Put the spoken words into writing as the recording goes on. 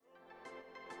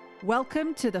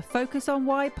Welcome to the Focus on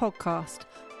Why podcast.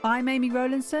 I'm Amy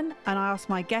Rowlandson and I ask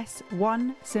my guests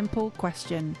one simple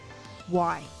question.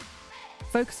 Why?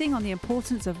 Focusing on the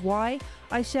importance of why,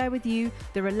 I share with you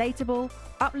the relatable,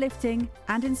 uplifting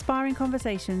and inspiring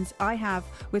conversations I have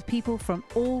with people from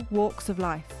all walks of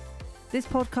life. This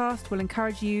podcast will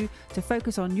encourage you to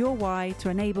focus on your why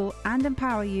to enable and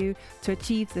empower you to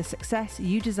achieve the success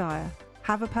you desire.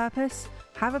 Have a purpose,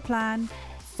 have a plan,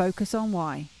 focus on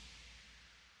why.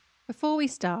 Before we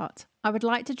start, I would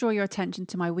like to draw your attention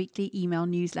to my weekly email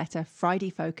newsletter, Friday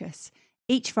Focus.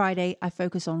 Each Friday, I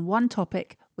focus on one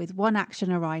topic with one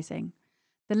action arising.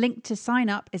 The link to sign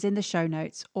up is in the show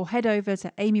notes, or head over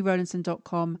to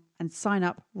amyrowlandson.com and sign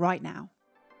up right now.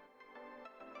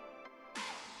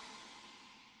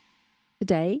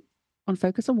 Today, on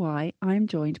Focus on Why, I am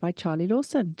joined by Charlie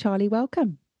Lawson. Charlie,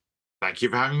 welcome. Thank you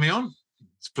for having me on.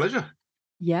 It's a pleasure.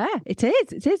 Yeah, it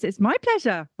is. It is. It's my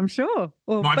pleasure, I'm sure.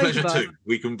 Well, my pleasure too.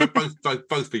 We can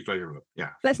both be pleasurable. Yeah.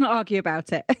 Let's not argue about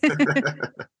it.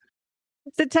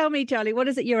 So tell me, Charlie, what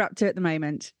is it you're up to at the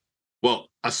moment? Well,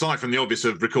 aside from the obvious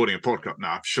of recording a podcast, no,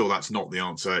 I'm sure that's not the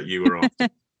answer you were after.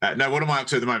 No, what am I up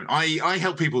to at the moment? I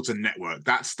help people to network.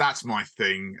 That's my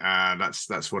thing.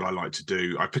 That's what I like to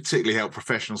do. I particularly help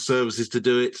professional services to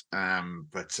do it.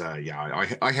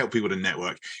 I help people to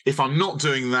network. If I'm not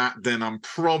doing that, then I'm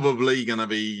probably going to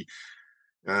be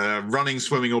running,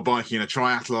 swimming, or biking in a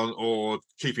triathlon, or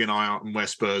keeping an eye out on where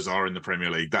Spurs are in the Premier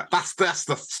League. That's the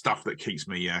stuff that keeps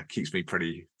me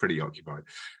pretty occupied.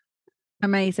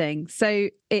 Amazing. So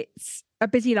it's a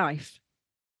busy life.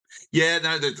 Yeah,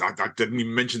 no, I didn't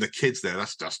even mention the kids there.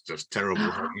 That's just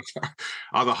terrible.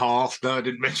 Other half, no, I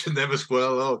didn't mention them as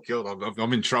well. Oh God,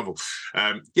 I'm in trouble.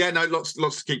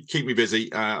 Lots to keep me busy.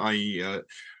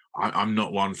 I'm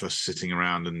not one for sitting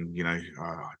around and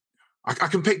I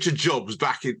can picture jobs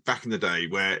back in the day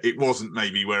where it wasn't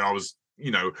maybe where I was,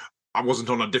 I wasn't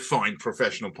on a defined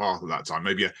professional path at that time.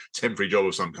 Maybe a temporary job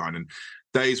of some kind, and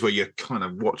days where you're kind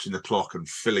of watching the clock and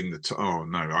filling the oh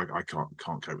no, I can't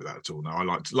cope with that at all. No, I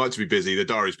like to be busy. The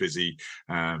diary's busy.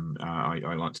 I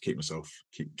like to keep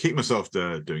myself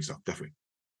doing stuff, definitely.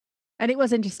 And it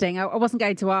was interesting. I wasn't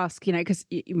going to ask, because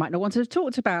you might not want to have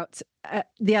talked about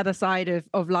the other side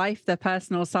of life, the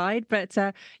personal side, but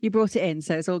you brought it in,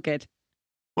 so it's all good.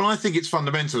 Well, I think it's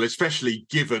fundamental, especially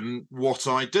given what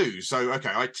I do. So,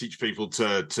 okay, I teach people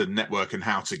to network and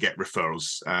how to get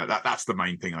referrals. That's the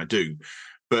main thing I do.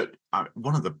 But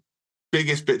one of the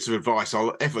biggest bits of advice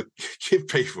I'll ever give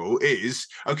people is,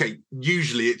 okay,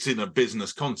 usually it's in a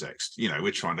business context.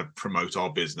 We're trying to promote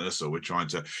our business, or we're trying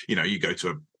to, you go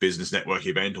to a business network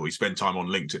event, or you spend time on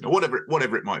LinkedIn, or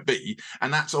whatever it might be.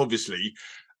 And that's obviously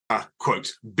a,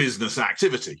 quote, business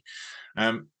activity.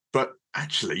 But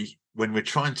actually, when we're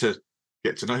trying to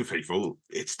get to know people,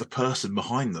 it's the person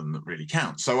behind them that really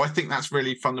counts. So I think that's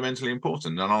really fundamentally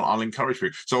important, and I'll encourage you.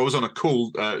 So I was on a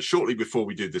call shortly before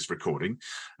we did this recording,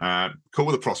 call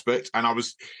with a prospect, and I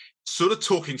was sort of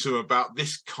talking to him about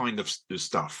this kind of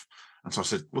stuff. And so I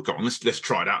said, well, go on, let's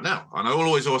try it out now. And I will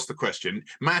always ask the question,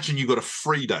 imagine you've got a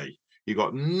free day. You've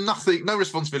got nothing, no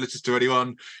responsibilities to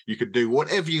anyone. You could do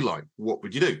whatever you like. What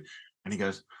would you do? And he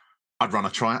goes, I'd do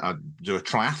a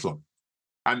triathlon.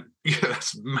 And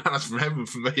that's from heaven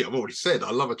for me. I've already said I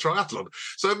love a triathlon,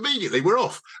 so immediately we're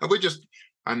off, and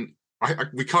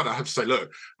we kind of have to say,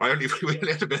 look, we only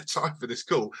had a bit of time for this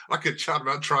call. I could chat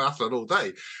about triathlon all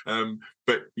day,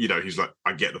 but he's like,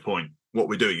 I get the point. What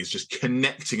we're doing is just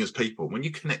connecting as people. When you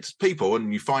connect as people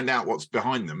and you find out what's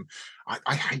behind them,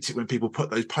 I hate it when people put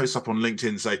those posts up on LinkedIn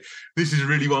and say, this is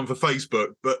really one for Facebook,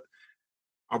 but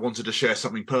I wanted to share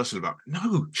something personal about it.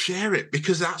 No, share it,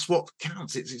 because that's what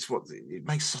counts. It's what it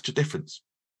makes such a difference.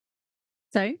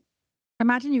 So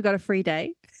imagine you've got a free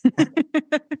day.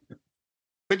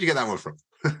 Where'd you get that one from?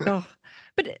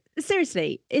 But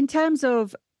seriously, in terms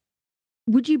of,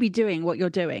 would you be doing what you're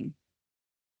doing?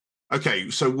 Okay,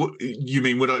 so what you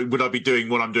mean? Would I be doing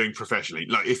what I'm doing professionally?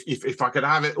 Like, if I could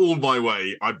have it all my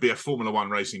way, I'd be a Formula One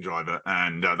racing driver,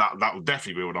 and that would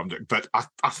definitely be what I'm doing. But I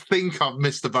think I've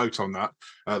missed the boat on that.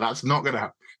 That's not going to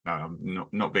happen. No, I'm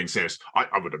not being serious.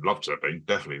 I would have loved to have been,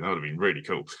 definitely. That would have been really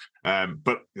cool.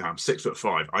 But I'm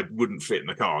 6'5". I wouldn't fit in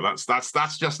the car. That's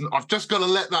just, I've just got to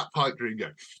let that pipe dream go.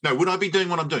 No, would I be doing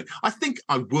what I'm doing? I think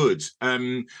I would.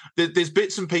 There's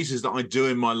bits and pieces that I do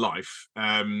in my life.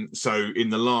 So in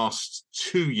the last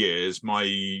 2 years,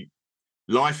 my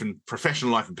life and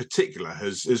professional life in particular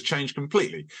has changed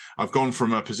completely. I've gone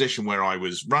from a position where I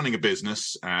was running a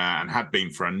business and had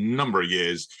been for a number of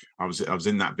years. I was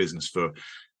in that business for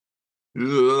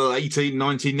 18,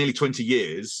 19, nearly 20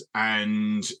 years.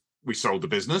 And we sold the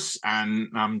business, and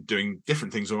I'm doing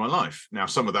different things in my life now.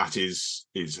 Some of that is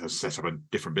set up a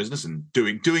different business and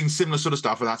doing similar sort of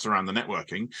stuff, and that's around the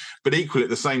networking. But equally, at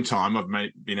the same time, I've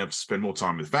been able to spend more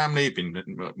time with family,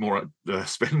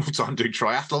 spend more time doing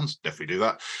triathlons. Definitely do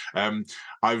that.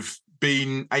 I've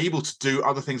been able to do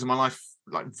other things in my life,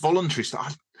 like voluntary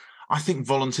stuff. I think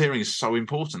volunteering is so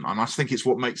important, and I think it's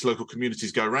what makes local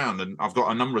communities go round. And I've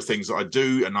got a number of things that I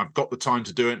do, and I've got the time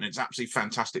to do it, and it's absolutely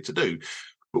fantastic to do.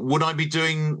 But would I be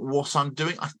doing what I'm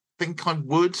doing? I think I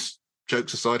would.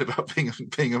 Jokes aside about being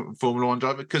a Formula One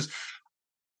driver, because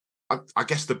I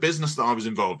guess the business that I was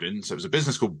involved in, so it was a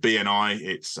business called BNI.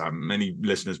 It's many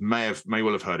listeners may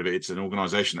well have heard of it. It's an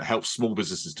organisation that helps small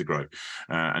businesses to grow,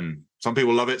 and some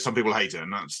people love it, some people hate it,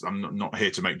 and I'm not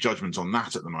here to make judgments on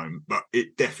that at the moment. But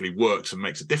it definitely works and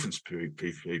makes a difference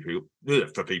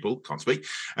for people. Can't speak.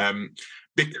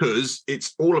 Because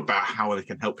it's all about how they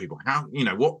can help people. How,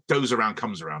 what goes around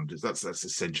comes around. That's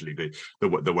essentially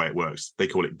the way it works. They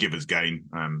call it givers gain.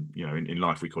 In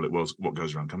life we call it what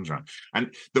goes around comes around.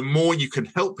 And the more you can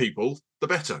help people, the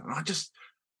better. And I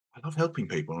love helping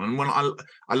people. And when I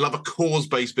love a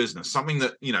cause-based business, something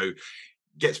that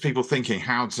gets people thinking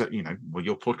how to,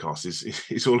 your podcast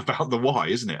is all about the why,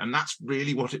 isn't it? And that's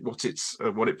really what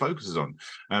it focuses on.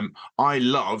 I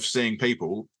love seeing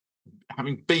people,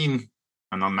 having been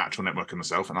an unnatural networker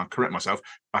myself, and I correct myself,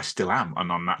 I still am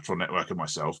an unnatural networker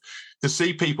myself, to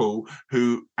see people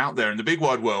who out there in the big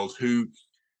wide world who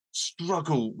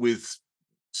struggle with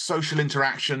social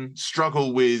interaction,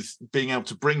 struggle with being able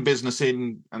to bring business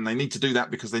in, and they need to do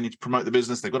that because they need to promote the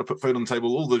business. They've got to put food on the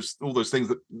table, all those things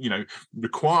that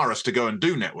require us to go and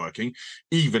do networking,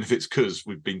 even if it's because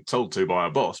we've been told to by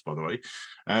our boss, by the way.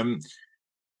 I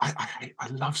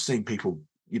love seeing people,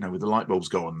 with the light bulbs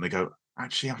go on and they go,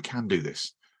 actually, I can do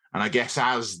this. And I guess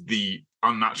as the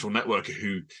unnatural networker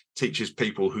who teaches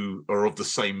people who are of the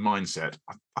same mindset,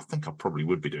 I think I probably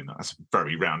would be doing that. That's a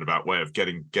very roundabout way of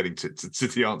getting to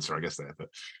the answer, I guess, there. But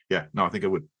yeah, no, I think I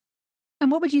would. And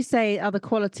what would you say are the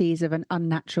qualities of an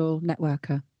unnatural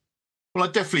networker? Well,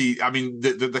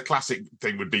 the classic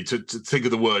thing would be to think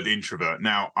of the word introvert.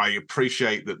 Now, I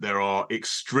appreciate that there are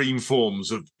extreme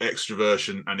forms of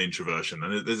extroversion and introversion,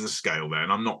 and there's a scale there.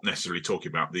 And I'm not necessarily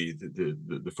talking about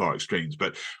the far extremes,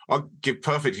 but I'll give a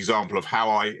perfect example of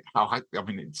how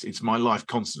it's my life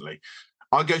constantly.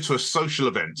 I go to a social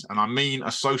event, and I mean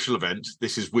a social event.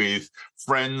 This is with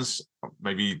friends,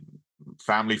 maybe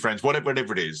family, friends,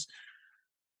 whatever it is.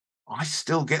 I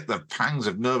still get the pangs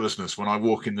of nervousness when I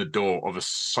walk in the door of a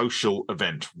social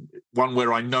event, one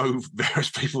where I know various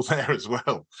people there as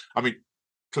well. I mean,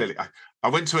 clearly, I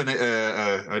went to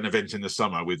an event in the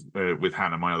summer with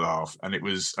Hannah, my other half, and it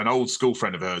was an old school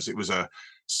friend of hers. It was a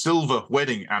silver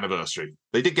wedding anniversary.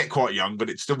 They did get quite young, but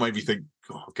it still made me think,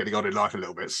 getting on in life a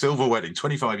little bit. Silver wedding,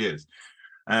 25 years.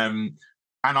 And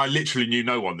I literally knew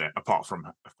no one there apart from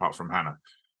Hannah.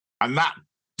 And that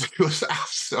was...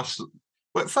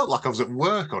 Well, it felt like I was at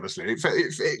work, honestly.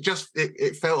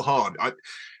 It felt hard.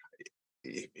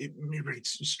 It really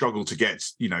struggled to get,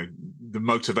 the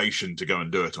motivation to go and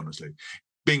do it, honestly.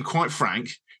 Being quite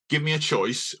frank, give me a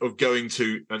choice of going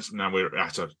to, now we're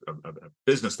at a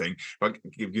business thing, but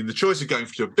give you the choice of going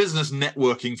to a business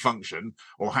networking function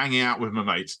or hanging out with my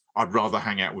mates. I'd rather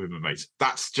hang out with my mates.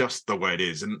 That's just the way it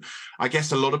is. And I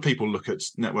guess a lot of people look at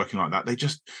networking like that. They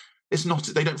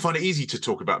don't find it easy to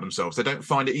talk about themselves. They don't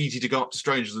find it easy to go up to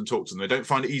strangers and talk to them. They don't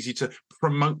find it easy to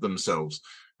promote themselves.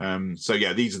 So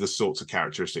yeah, these are the sorts of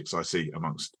characteristics I see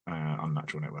amongst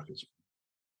unnatural networkers.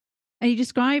 And you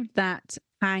described that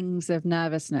pangs of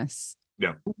nervousness.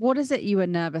 Yeah. What is it you were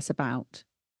nervous about?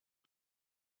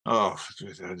 Oh,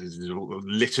 there's a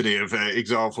litany of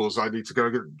examples. I need to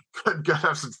go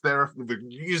have some therapy.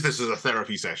 Use this as a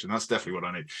therapy session. That's definitely what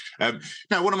I need.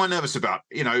 Now, what am I nervous about?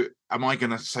 Am I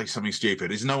going to say something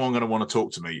stupid? Is no one going to want to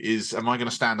talk to me? Am I going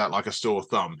to stand out like a sore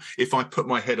thumb? If I put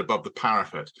my head above the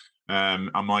parapet,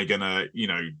 am I going to,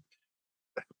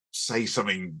 say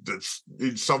something that's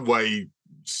in some way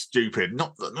stupid?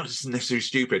 Not necessarily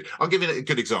stupid. I'll give you a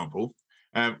good example.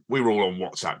 We were all on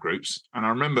WhatsApp groups, and I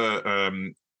remember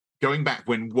going back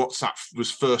when WhatsApp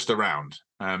was first around,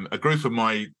 a group of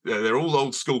they're all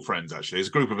old school friends, actually. There's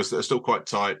a group of us that are still quite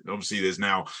tight. Obviously, there's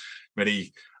now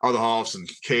many other halves and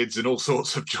kids and all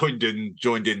sorts have joined in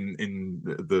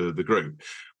the group.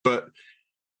 But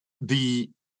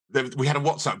we had a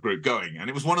WhatsApp group going, and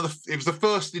it was the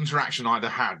first interaction I'd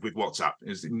had with WhatsApp.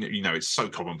 It's so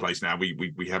commonplace now.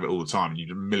 We have it all the time. You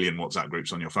have a million WhatsApp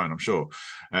groups on your phone, I'm sure.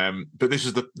 But this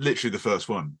is literally the first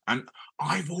one, and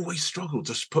I've always struggled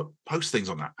to post things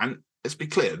on that. And let's be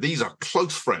clear, these are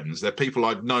close friends. They're people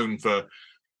I've known for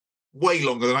way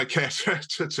longer than I care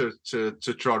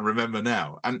to try and remember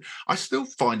now. And I still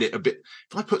find it a bit,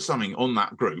 if I put something on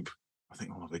that group, I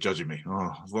think, oh, they're judging me.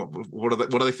 Oh, what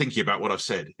are they thinking about what I've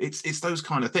said? It's those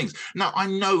kind of things. Now, I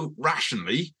know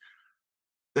rationally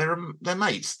they're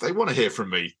mates. They want to hear from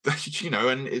me,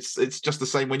 and it's just the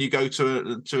same when you go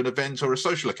to an event or a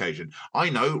social occasion. I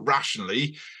know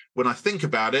rationally, when I think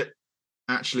about it,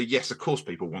 actually, yes, of course,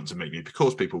 people want to meet me. Of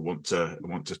course, people want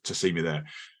to see me there,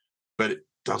 but it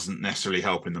doesn't necessarily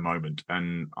help in the moment.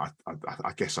 And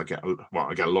I guess I get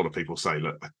a lot of people say,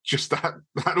 look, just that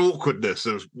awkwardness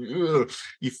of when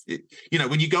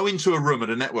you go into a room at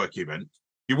a networking event.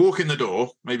 You walk in the door,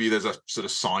 maybe there's a sort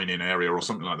of sign-in area or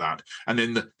something like that, and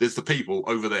then there's the people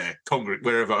over there, congregate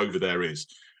wherever over there is,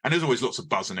 and there's always lots of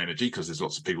buzz and energy because there's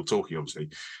lots of people talking. Obviously,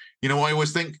 you know what I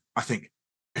always think? I think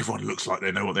everyone looks like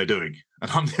they know what they're doing, and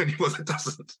I'm the only one that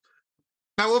doesn't.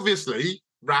 Now, obviously,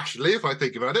 rationally, if I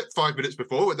think about it, 5 minutes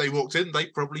before when they walked in, they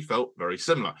probably felt very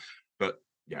similar. But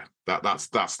yeah, that's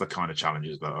the kind of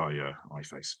challenges that I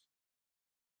face.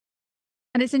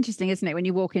 And it's interesting, isn't it, when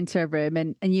you walk into a room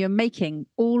and you're making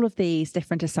all of these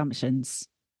different assumptions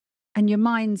and your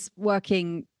mind's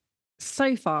working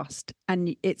so fast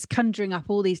and it's conjuring up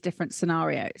all these different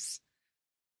scenarios.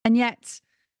 And yet,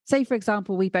 say, for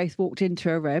example, we both walked into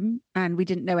a room and we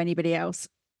didn't know anybody else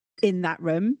in that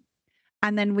room.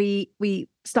 And then we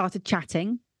started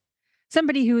chatting.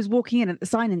 Somebody who was walking in at the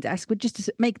sign-in desk would just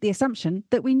make the assumption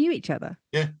that we knew each other.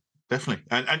 Yeah. Definitely,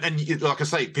 and like I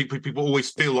say, people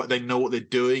always feel like they know what they're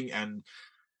doing,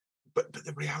 but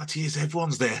the reality is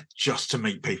everyone's there just to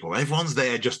meet people. Everyone's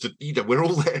there just to, we're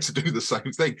all there to do the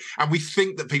same thing, and we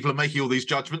think that people are making all these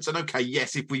judgments. And okay,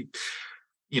 yes, if we,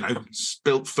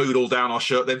 spilt food all down our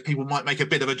shirt, then people might make a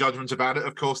bit of a judgment about it.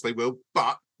 Of course they will,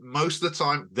 but most of the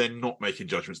time they're not making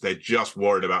judgments. They're just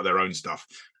worried about their own stuff.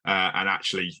 And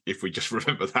actually, if we just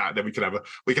remember that, then we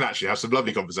can actually have some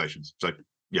lovely conversations. So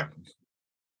yeah.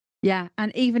 Yeah.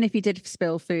 And even if you did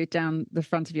spill food down the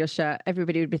front of your shirt,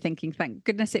 everybody would be thinking, thank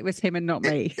goodness it was him and not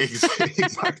me.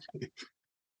 Exactly.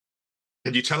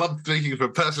 Can you tell I'm speaking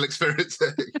from personal experience?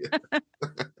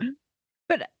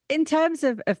 But in terms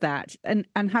of that and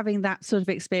having that sort of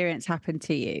experience happen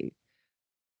to you,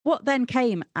 what then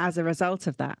came as a result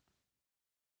of that?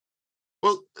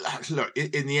 Well, look,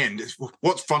 in the end,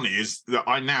 what's funny is that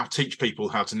I now teach people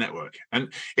how to network.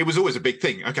 And it was always a big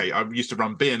thing. Okay, I used to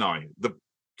run BNI,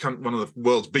 one of the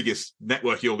world's biggest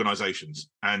networking organizations,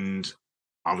 and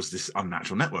I was this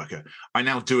unnatural networker. I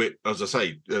now do it, as I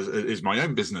say, is my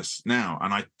own business now,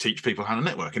 and I teach people how to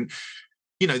network. And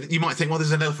you might think, well,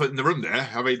 there's an elephant in the room there.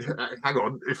 I mean, hang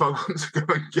on, if I want to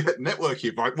go and get networking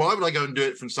advice, why would I go and do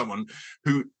it from someone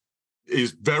who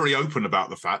is very open about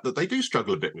the fact that they do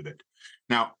struggle a bit with it?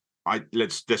 Now,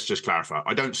 let's just clarify.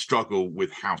 I don't struggle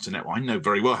with how to network. I know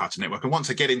very well how to network, and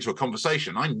once I get into a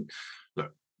conversation,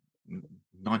 look.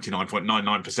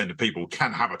 99.99% of people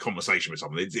can have a conversation with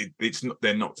someone.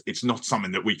 It's not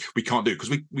something that we can't do,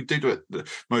 because we do it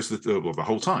most of the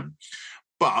whole time.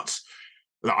 But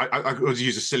I would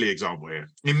use a silly example here.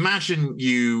 Imagine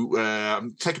you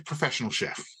take a professional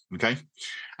chef, okay?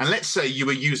 And let's say you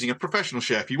were using a professional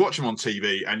chef, you watch him on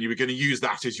TV, and you were going to use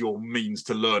that as your means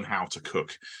to learn how to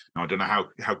cook. Now, I don't know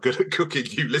how good at cooking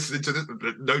you listening to this,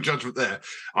 no judgment there.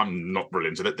 I'm not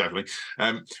brilliant at it, definitely.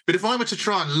 But if I were to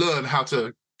try and learn how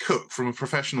to cook from a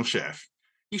professional chef,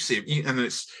 you see, and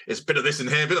it's a bit of this and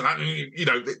here, a bit of that,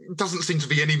 it doesn't seem to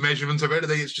be any measurement of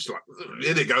anything. It's just like,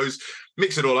 in it goes,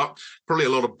 mix it all up. Probably a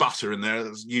lot of butter in there.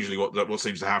 That's usually what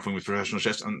seems to happen with professional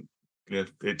chefs. And yeah,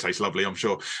 it tastes lovely, I'm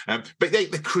sure. But they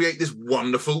create this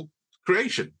wonderful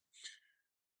creation.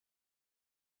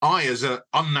 I, as an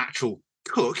unnatural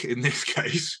cook in this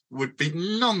case, would be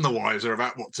none the wiser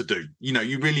about what to do.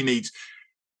 You really need.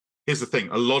 Here's the thing: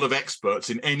 a lot of experts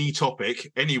in any topic,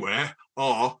 anywhere,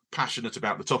 are passionate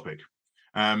about the topic,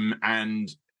 and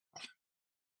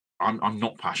I'm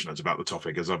not passionate about the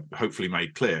topic, as I've hopefully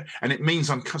made clear. And it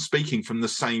means I'm speaking from the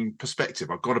same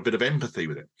perspective. I've got a bit of empathy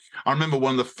with it. I remember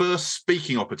one of the first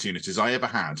speaking opportunities I ever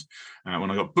had when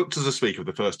I got booked as a speaker for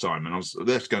the first time, and I was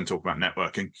there to go and talk about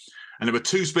networking. And there were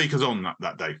two speakers on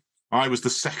that day. I was the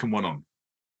second one on.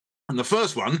 And the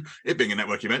first one, it being a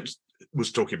networking event,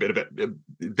 was talking a bit about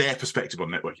their perspective on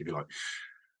networking, if you like.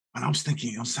 And I was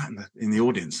thinking, I was sat in the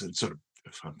audience and sort of,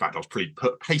 in fact, I was pretty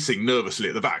pacing nervously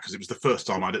at the back, because it was the first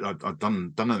time I'd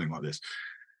done anything like this.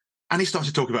 And he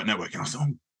started talking about networking. I thought,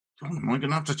 am I going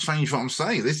to have to change what I'm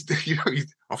saying? I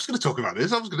was going to talk about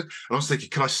this. I was thinking,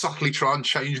 can I subtly try and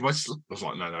change my? I was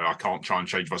like, no, I can't try and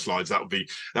change my slides. That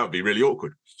would be really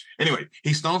awkward. Anyway,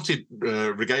 he started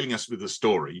regaling us with a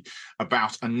story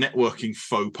about a networking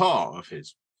faux pas of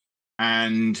his.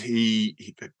 And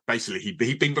he basically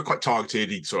he'd been quite targeted.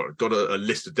 He'd sort of got a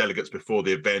list of delegates before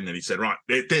the event, and he said, right,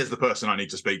 there's the person I need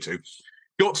to speak to.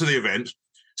 Got to the event,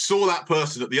 saw that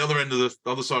person at the other end of the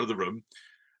other side of the room,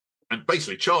 and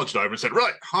basically charged over and said,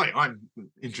 right, hi, I'm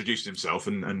introduced himself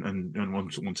and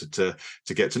wanted to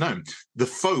get to know him. The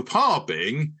faux pas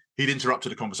being he'd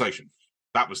interrupted a conversation.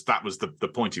 That was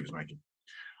the point he was making.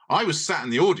 I was sat in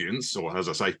the audience, or as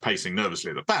I say, pacing nervously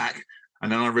at the back,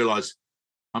 and then I realized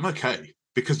I'm okay,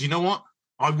 because you know what?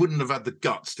 I wouldn't have had the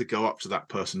guts to go up to that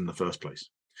person in the first place.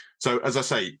 So as I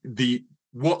say,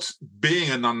 what being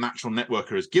an unnatural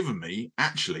networker has given me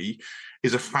actually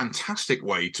is a fantastic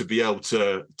way to be able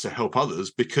to help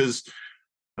others, because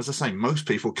as I say, most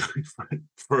people go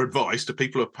for advice to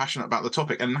people who are passionate about the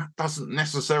topic, and that doesn't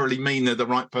necessarily mean they're the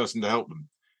right person to help them.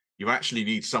 You actually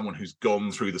need someone who's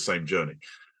gone through the same journey.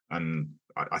 And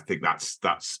I think that's,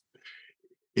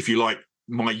 if you like,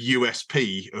 my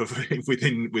USP of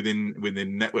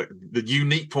within network. The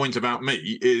unique point about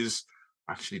me is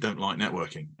I actually don't like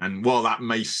networking. And while that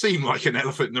may seem like an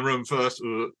elephant in the room first,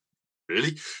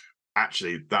 really,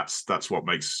 actually that's what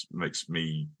makes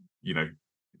me,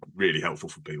 really helpful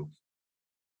for people.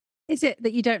 Is it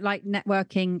that you don't like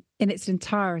networking in its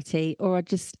entirety, or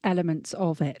just elements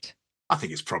of it? I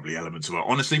think it's probably elements of it.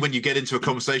 Honestly, when you get into a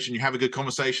conversation, you have a good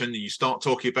conversation, and you start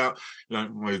talking about,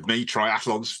 with me,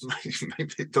 triathlons,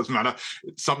 maybe it doesn't matter.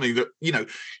 It's something that,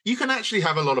 you can actually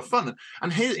have a lot of fun.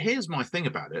 And here's my thing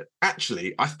about it.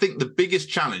 Actually, I think the biggest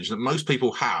challenge that most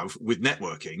people have with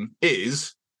networking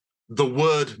is the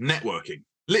word networking.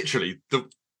 Literally,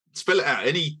 spell it out.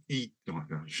 I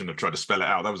shouldn't have tried to spell it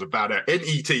out. That was a bad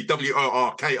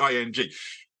NETWORKING.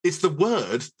 It's the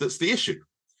word that's the issue.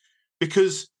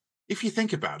 Because if you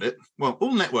think about it, well,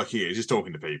 all networking is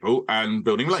talking to people and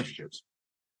building relationships.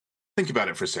 Think about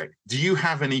it for a sec. Do you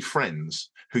have any friends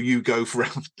who you go for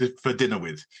dinner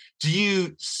with? Do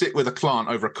you sit with a client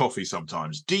over a coffee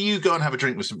sometimes? Do you go and have a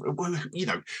drink with some,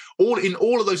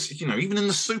 all of those, even in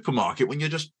the supermarket, when you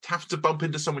just have to bump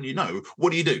into someone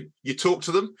what do? You talk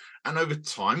to them. And over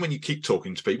time, when you keep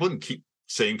talking to people and keep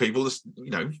seeing people,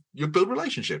 you build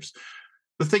relationships.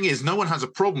 The thing is, no one has a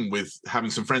problem with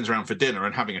having some friends around for dinner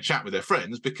and having a chat with their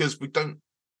friends, because we don't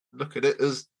look at it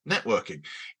as networking.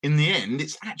 In the end,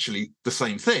 it's actually the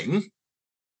same thing,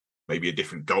 maybe a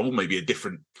different goal, maybe a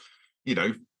different,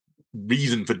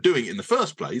 reason for doing it in the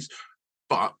first place,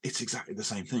 but it's exactly the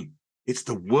same thing. It's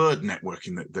the word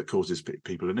networking that causes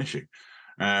people an issue.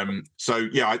 So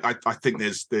yeah, I think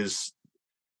there's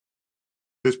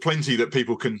plenty that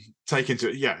people can take into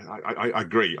it. Yeah, I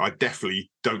agree. I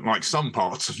definitely don't like some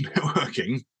parts of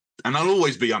networking, and I'll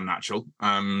always be unnatural.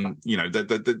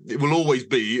 It will always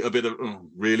be a bit of, oh,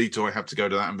 really? Do I have to go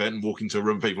to that event and walk into a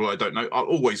room of people I don't know? I'll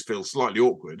always feel slightly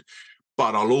awkward,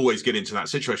 but I'll always get into that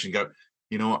situation and go,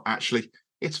 you know what? Actually,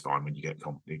 it's fine when you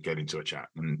get into a chat.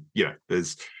 And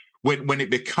there's when it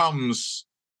becomes,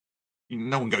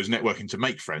 no one goes networking to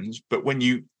make friends, but when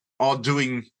you are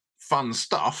doing fun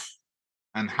stuff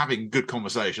and having good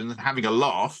conversations and having a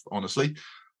laugh, honestly,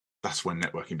 that's when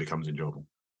networking becomes enjoyable.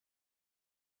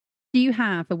 Do you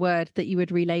have a word that you would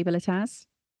relabel it as?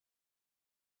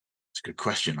 It's a good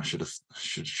question. I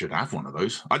should have one of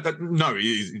those. I don't. No,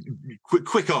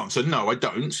 quick answer. No, I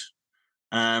don't.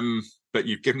 But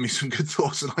you've given me some good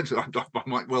thoughts, and I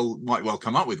might well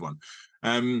come up with one.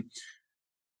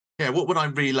 What would I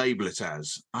relabel it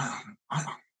as? I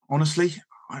honestly,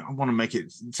 I want to make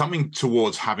it something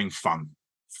towards having fun,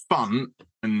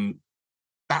 and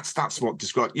that's what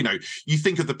describes. You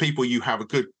think of the people you have a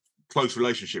good, close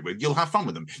relationship with, you'll have fun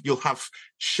with them. You'll have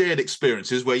shared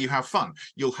experiences where you have fun.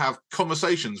 You'll have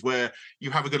conversations where you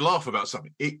have a good laugh about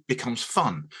something. It becomes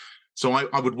fun. So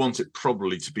I would want it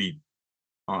probably to be.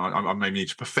 I may need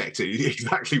to perfect it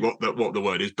exactly what the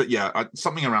word is, but yeah,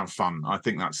 something around fun. I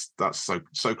think that's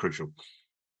so crucial.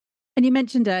 And you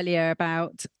mentioned earlier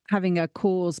about having a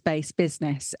cause-based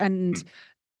business, and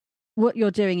what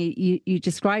you're doing, you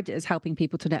described it as helping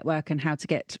people to network and how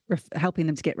to helping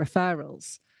them to get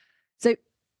referrals. So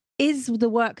is the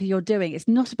work you're doing, it's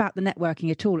not about the networking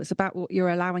at all. It's about what you're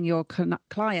allowing your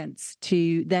clients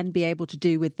to then be able to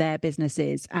do with their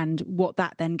businesses, and what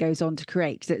that then goes on to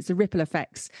create. So it's the ripple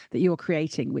effects that you're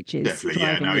creating, which is definitely,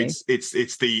 driving you.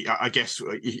 It's the, I guess,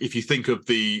 if you think of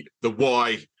the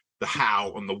why, the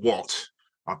how, and the what,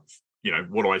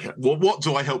 what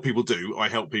do I help people do? I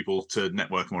help people to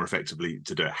network more effectively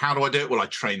to do it. How do I do it? Well, I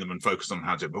train them and focus on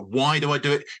how to do it. But why do I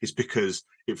do it? It's because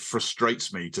it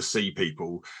frustrates me to see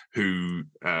people who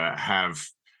have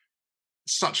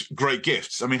such great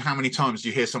gifts. I mean, how many times do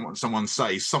you hear someone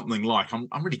say something like, I'm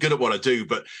really good at what I do,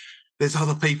 but there's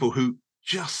other people who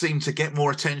just seem to get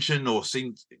more attention or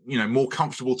seem, more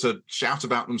comfortable to shout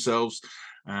about themselves.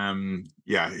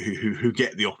 Who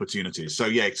get the opportunities. So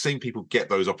yeah, seeing people get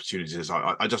those opportunities,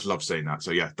 I just love seeing that.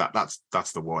 So yeah,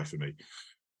 that's the why for me.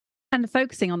 And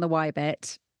focusing on the why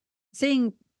bit,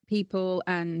 seeing people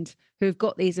and who've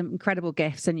got these incredible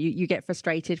gifts, and you get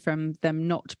frustrated from them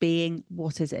not being.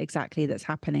 What is it exactly that's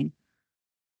happening?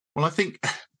 Well, I think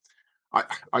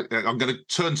I'm going to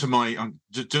turn to my.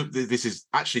 This is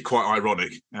actually quite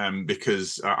ironic,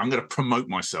 because I'm going to promote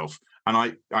myself, and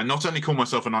I not only call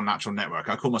myself an unnatural network,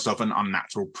 I call myself an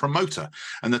unnatural promoter.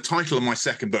 And the title of my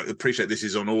second book, appreciate this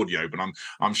is on audio, but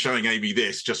I'm showing Amy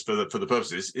this just for the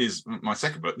purposes, is my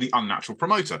second book, The Unnatural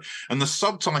Promoter. And the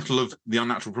subtitle of The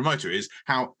Unnatural Promoter is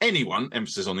how anyone,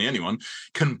 emphasis on the anyone,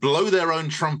 can blow their own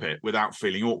trumpet without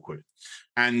feeling awkward.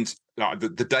 And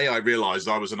the day I realized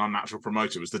I was an unnatural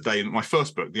promoter was the day my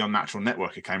first book, The Unnatural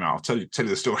Networker, came out. I'll tell you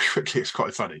the story quickly. It's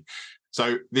quite funny.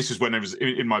 So this is when I was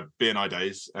in my BNI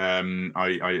days. I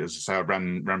as I say, I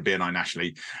ran BNI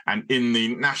nationally, and in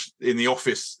the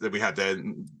office that we had there,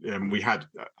 we had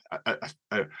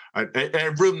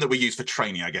a room that we used for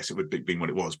training. I guess it would be what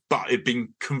it was, but it'd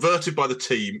been converted by the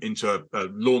team into a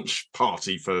launch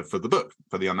party for the book,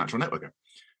 for The Unnatural Networker.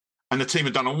 And the team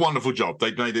had done a wonderful job.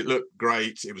 They'd made it look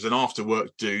great. It was an after work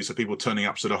do, so people turning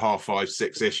up sort of 5:30,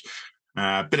 6-ish.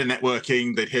 Bit of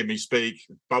networking. They'd hear me speak.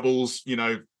 Bubbles,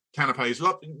 canapes.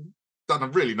 Done a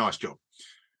really nice job.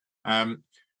 And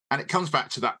it comes back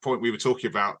to that point we were talking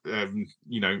about.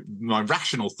 My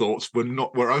rational thoughts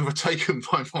were overtaken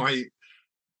by my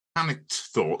panicked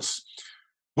thoughts.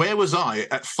 Where was I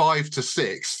at 5 to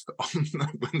 6 when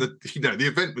the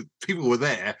event with people were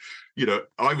there?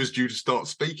 I was due to start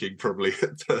speaking probably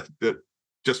at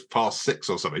just past 6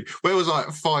 or something. Where was I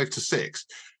at 5 to 6?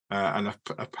 And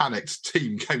a panicked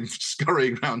team came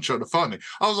scurrying around trying to find me.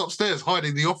 I was upstairs hiding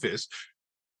in the office,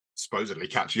 supposedly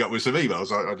catching up with some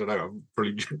emails. I don't know. I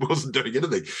probably wasn't doing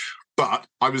anything, but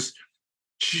I was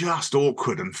just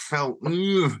awkward and felt,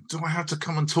 do I have to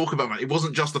come and talk about that? It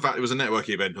wasn't just the fact it was a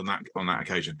networking event on that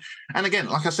occasion. And again,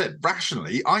 like I said,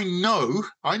 rationally, I know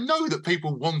that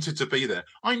people wanted to be there.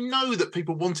 I know that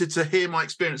people wanted to hear my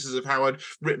experiences of how I'd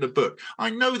written a book. I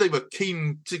know they were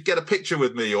keen to get a picture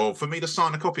with me or for me to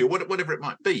sign a copy or whatever it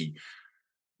might be.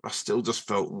 I still just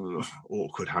felt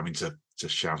awkward having to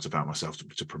shout about myself,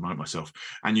 to promote myself.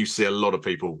 And you see a lot of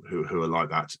people who are like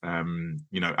that, and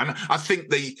I think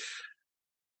the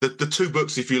two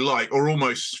books, if you like, are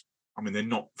almost, they're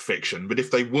not fiction, but if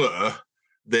they were,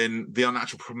 then The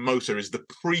Unnatural Promoter is the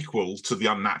prequel to The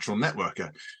Unnatural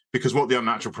Networker. Because what The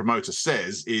Unnatural Promoter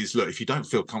says is, look, if you don't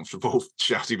feel comfortable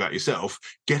shouting about yourself,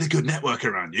 get a good network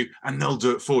around you and they'll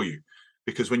do it for you.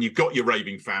 Because when you've got your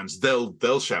raving fans,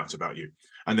 they'll shout about you.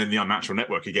 And then The Unnatural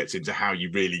Networker gets into how you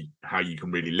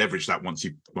can really leverage that once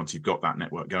you've got that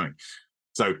network going.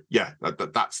 So yeah,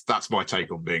 that's my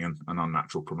take on being an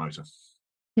unnatural promoter.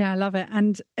 Yeah, I love it.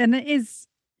 And it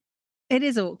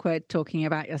is awkward talking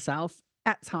about yourself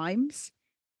at times,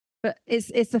 but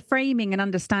it's the framing and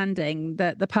understanding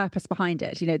the purpose behind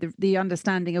it, the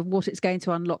understanding of what it's going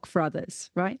to unlock for others,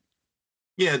 right?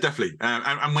 Yeah, definitely.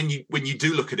 And when you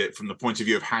do look at it from the point of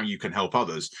view of how you can help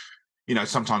others,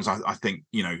 sometimes I think,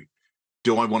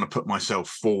 do I want to put myself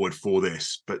forward for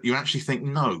this? But you actually think,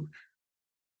 no.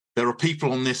 There are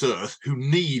people on this earth who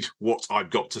need what I've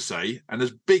got to say. And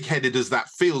as big-headed as that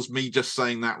feels, me just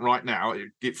saying that right now,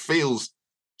 it feels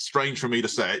strange for me to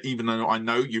say it, even though I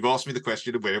know you've asked me the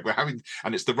question and we're having,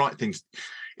 and it's the right things.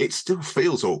 It still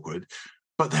feels awkward,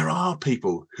 but there are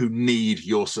people who need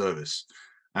your service.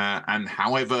 And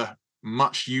however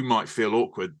much you might feel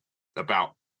awkward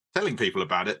about telling people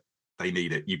about it, they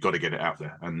need it. You've got to get it out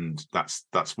there. And that's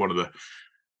one of the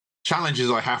challenges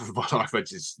I have with my life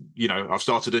is, I've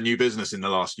started a new business in the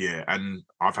last year and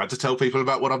I've had to tell people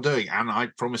about what I'm doing. And I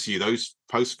promise you, those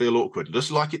posts feel awkward, just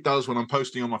like it does when I'm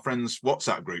posting on my friend's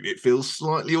WhatsApp group. It feels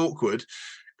slightly awkward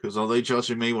because are they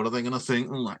judging me? What are they going to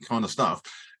think? All that kind of stuff.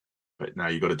 But now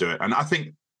you've got to do it. And I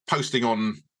think posting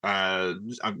on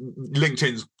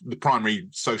LinkedIn's the primary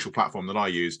social platform that I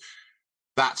use.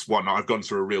 That's one that I've gone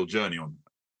through a real journey on.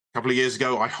 A couple of years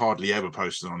ago, I hardly ever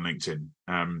posted on LinkedIn.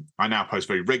 I now post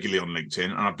very regularly on LinkedIn,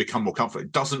 and I've become more comfortable.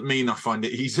 It doesn't mean I find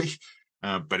it easy,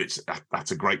 but it's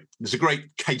a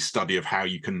great case study of how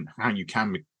you can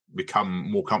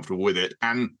become more comfortable with it,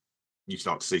 and you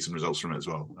start to see some results from it as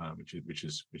well, which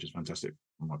is fantastic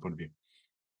from my point of view.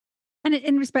 And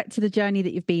in respect to the journey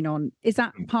that you've been on, is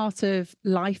that part of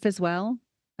life as well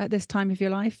at this time of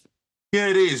your life? Yeah,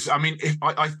 it is.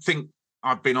 I think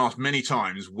I've been asked many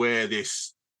times where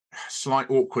this slight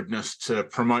awkwardness to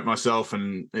promote myself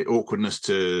and awkwardness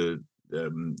to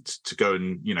to go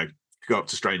and go up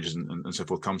to strangers and so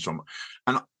forth comes from.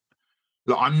 And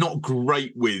look, I'm not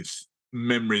great with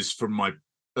memories from my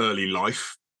early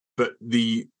life, but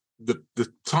the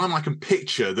time I can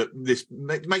picture that this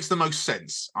makes the most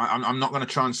sense. I'm not going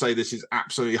to try and say this is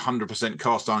absolutely 100%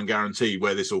 cast iron guarantee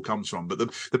where this all comes from, but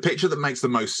the picture that makes the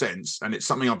most sense, and it's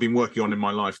something I've been working on in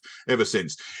my life ever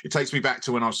since. It takes me back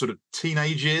to when I was sort of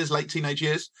late teenage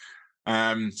years.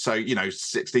 So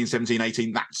 16, 17,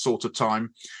 18, that sort of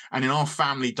time. And in our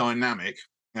family dynamic,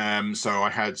 so I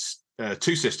had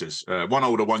two sisters, one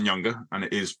older, one younger, and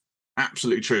it is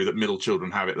absolutely true that middle children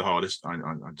have it the hardest. I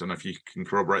don't know if you can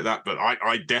corroborate that, but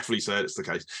I definitely say it's the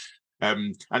case.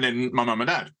 And then my mum and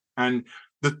dad. And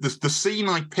the scene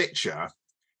I picture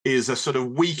is a sort of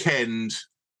weekend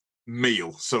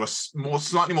meal, so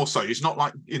slightly more so. It's not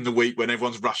like in the week when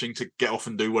everyone's rushing to get off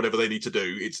and do whatever they need to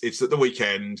do. It's at the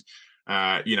weekend.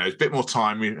 It's a bit more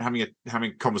time. We're having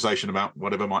a conversation about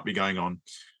whatever might be going on.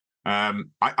 I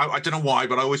don't know why,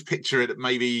 but I always picture it at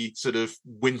maybe sort of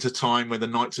winter time when the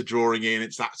nights are drawing in.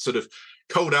 It's that sort of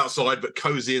cold outside but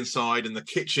cozy inside, and the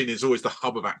kitchen is always the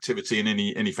hub of activity in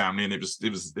any family, and it was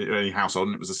any household,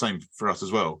 and it was the same for us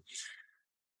as well.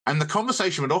 And the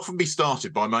conversation would often be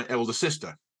started by my elder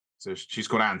sister. So she's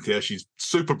called Anthea. She's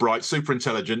super bright, super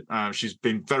intelligent. She's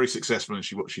been very successful in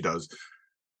what she does.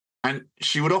 And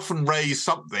she would often raise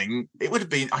something. It would have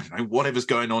been, I don't know, whatever's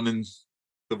going on in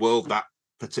the world that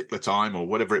particular time or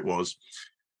whatever it was.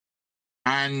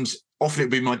 And often it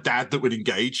would be my dad that would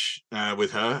engage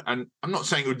with her. And I'm not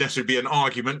saying it would necessarily be an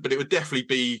argument, but it would definitely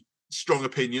be strong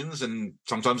opinions. And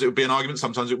sometimes it would be an argument,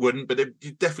 sometimes it wouldn't. But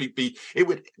it'd definitely be,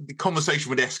 the conversation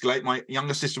would escalate. My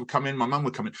younger sister would come in, my mum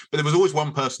would come in. But there was always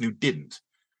one person who didn't.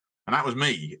 And that was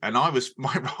me. And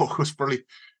my role was probably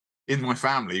in my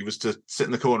family was to sit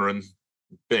in the corner and,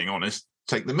 being honest,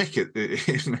 take the mick,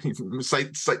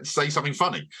 say something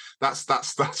funny. That's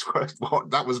what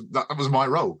that was my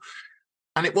role.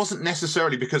 And it wasn't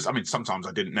necessarily because, I mean, sometimes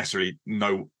I didn't necessarily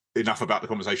know enough about the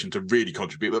conversation to really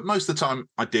contribute, but most of the time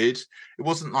I did. It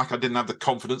wasn't like I didn't have the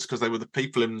confidence because they were the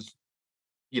people in,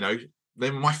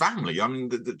 they were my family. I mean,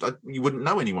 you wouldn't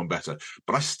know anyone better,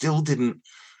 but I still didn't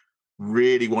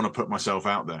really want to put myself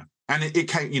out there. And it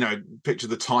came, picture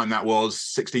the time that was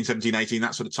 16, 17, 18,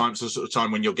 that sort of time. So sort of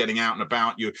time when you're getting out and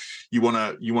about, you want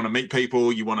to meet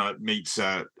people, you want to meet,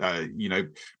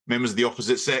 members of the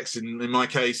opposite sex. In my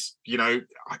case, I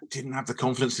didn't have the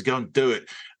confidence to go and do it.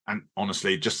 And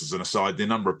honestly, just as an aside, the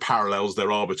number of parallels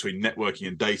there are between networking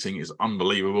and dating is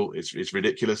unbelievable. It's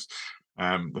ridiculous.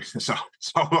 So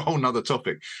it's a whole nother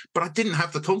topic. But I didn't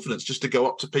have the confidence just to go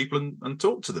up to people and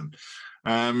talk to them.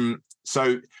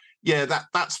 So yeah,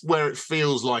 that's where it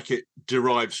feels like it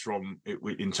derives from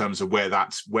in terms of where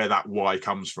that why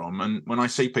comes from. And when I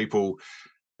see people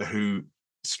who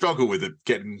struggle with it,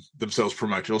 getting themselves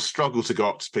promoted, or struggle to go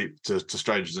up to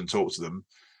strangers and talk to them,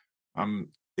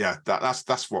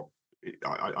 that's what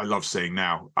I love seeing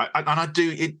now.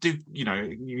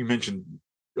 You mentioned,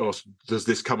 does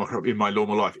this come up in my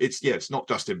normal life? It's not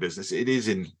just in business. It is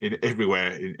in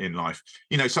everywhere in life.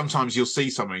 Sometimes you'll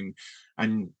see something,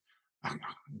 and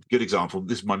good example,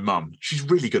 this is my mum. She's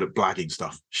really good at blagging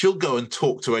stuff. She'll go and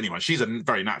talk to anyone. She's a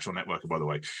very natural networker, by the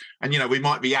way. And we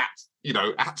might be at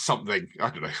something, I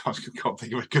don't know, I can't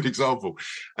think of a good example,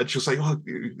 and she'll say, I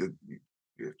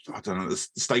don't know, the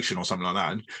station or something like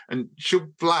that, and she'll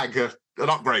flag an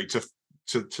upgrade to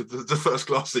the first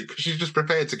class seat because she's just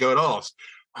prepared to go and ask.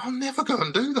 I'll never go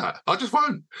and do that. I just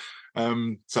won't.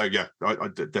 So yeah, I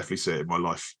definitely see it in my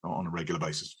life on a regular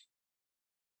basis.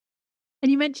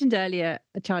 And you mentioned earlier,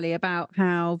 Charlie, about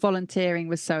how volunteering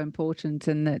was so important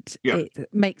and that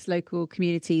it makes local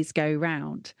communities go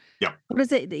round. Yeah. What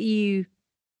is it that you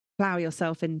plough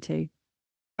yourself into?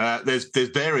 There's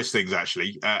various things,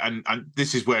 actually. And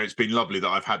this is where it's been lovely that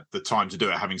I've had the time to do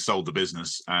it, having sold the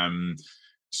business.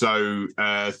 So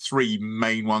three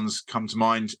main ones come to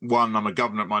mind. One, I'm a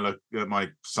governor at my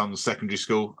son's secondary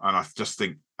school, and I just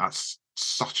think that's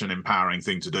such an empowering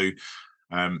thing to do.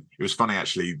 It was funny,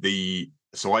 actually.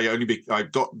 I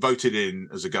got voted in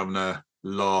as a governor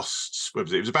it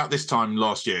was about this time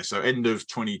last year, so end of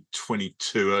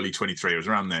 2022, early 23. It was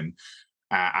around then,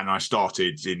 and I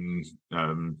started in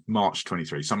March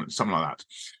 23, something like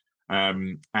that.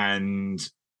 And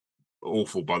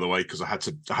awful, by the way, because I had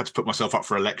to put myself up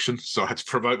for election, so I had to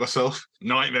promote myself.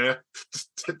 Nightmare,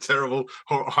 terrible.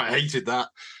 I hated that.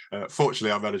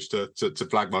 Fortunately, I managed to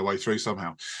flag my way through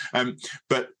somehow.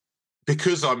 But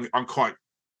because I'm quite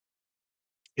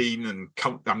keen and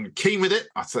I'm keen with it,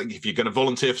 I think if you're going to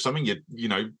volunteer for something,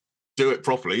 you do it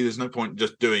properly. There's no point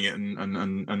just doing it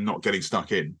and not getting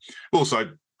stuck in.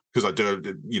 Also, because I do,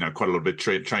 quite a lot of bit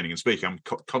training and speaking, I'm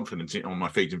confident on my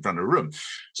feet in front of a room.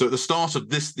 So at the start of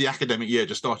the academic year,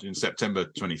 just started in September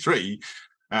 23,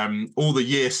 all the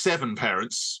year 7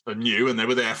 parents are new, and they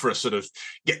were there for a sort of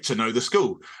get to know the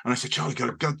school. And I said, Charlie, go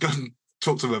and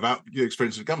talk to them about your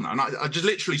experience as a governor. And I just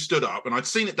literally stood up, and I'd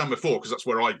seen it done before, because that's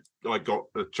where I got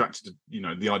attracted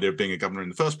to, the idea of being a governor in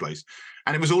the first place.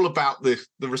 And it was all about the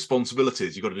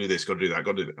responsibilities. You've got to do this, got to do that,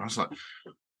 got to do that. And I was like,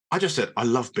 I just said, I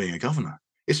love being a governor.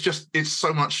 It's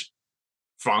so much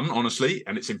fun, honestly,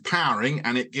 and it's empowering,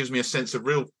 and it gives me a sense of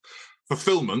real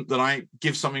fulfillment that I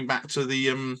give something back to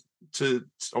the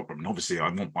obviously I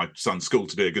want my son's school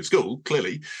to be a good school,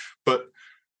 clearly, but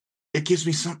it gives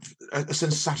me a sense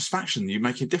of satisfaction that you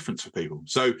make a difference for people.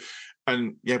 So,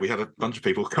 and yeah, we had a bunch of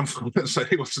people come forward and say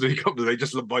they want to do governor. They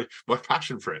just love my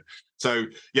passion for it. So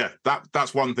yeah,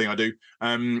 that's one thing I do.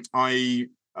 I'm a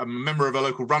member of a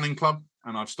local running club,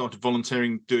 and I've started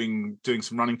volunteering, doing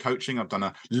some running coaching. I've done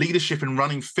a leadership in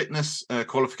running fitness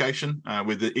qualification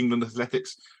with the England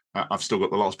Athletics. I've still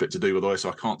got the last bit to do, by the way, so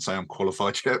I can't say I'm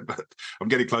qualified yet, but I'm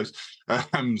getting close.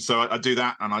 So I do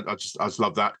that, and I just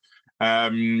love that.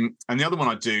 And the other one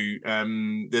I do,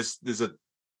 there's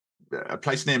a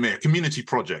place near me, a community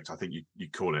project, I think you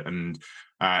call it, and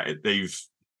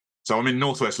so I'm in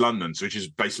northwest London, which is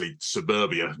basically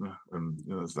suburbia,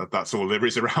 and that's all there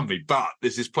is around me. But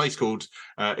there's this place called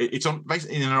it's on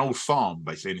basically in an old farm,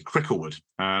 basically in Cricklewood.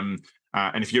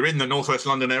 And if you're in the northwest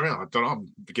London area, I don't know,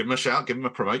 give them a shout, give them a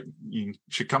promote. You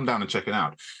should come down and check it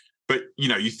out. But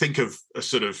you think of a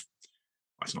sort of,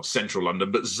 it's not central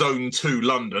London, but zone 2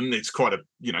 London. It's quite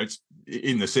it's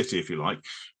in the city, if you like.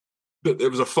 But there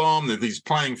was a farm, there these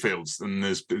playing fields, and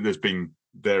there's been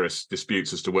various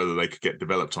disputes as to whether they could get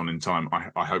developed on in time.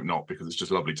 I hope not, because it's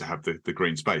just lovely to have the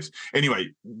green space.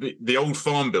 Anyway, the old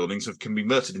farm buildings can be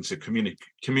converted into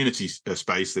community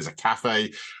space. There's a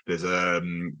cafe, there's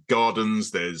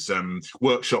gardens, there's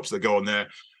workshops that go on there.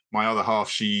 My other half,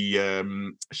 she's a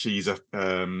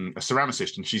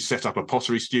ceramicist, and she's set up a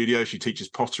pottery studio. She teaches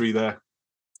pottery there.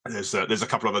 There's a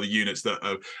couple of other units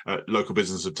that local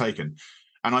businesses have taken,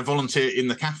 and I volunteer in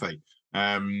the cafe,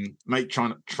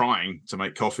 trying to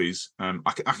make coffees. I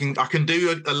can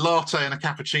do a latte and a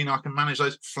cappuccino. I can manage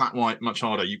those. Flat white, much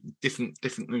harder. Different.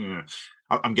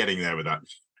 I'm getting there with that.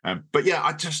 But yeah,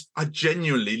 I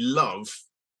genuinely love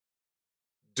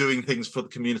doing things for the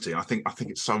community. I think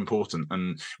it's so important.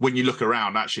 And when you look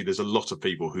around, actually, there's a lot of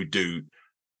people who do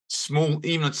small,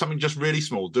 even something just really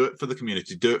small. Do it for the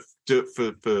community. Do it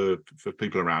for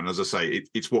people around. As I say,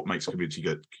 it's what makes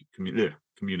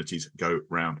communities go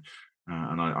round.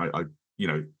 And I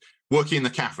working in the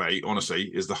cafe,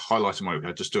 honestly, is the highlight of my week.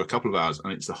 I just do a couple of hours,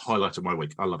 and it's the highlight of my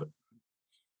week. I love it.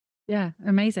 Yeah,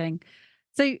 amazing.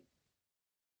 So,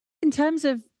 in terms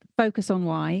of focus on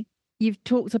why, you've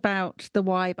talked about the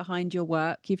why behind your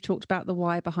work. You've talked about the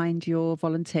why behind your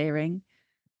volunteering.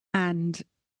 And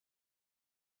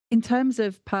in terms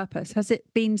of purpose, has it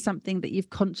been something that you've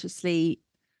consciously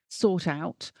sought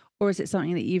out, or is it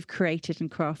something that you've created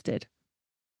and crafted?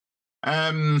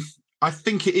 I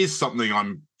think it is something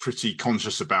I'm pretty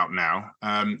conscious about now.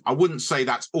 I wouldn't say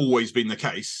that's always been the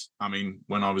case. I mean,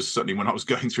 when I was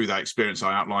going through that experience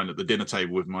I outlined at the dinner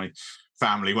table with my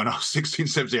family when I was 16,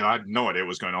 17, I had no idea what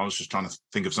was going on. I was just trying to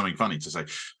think of something funny to say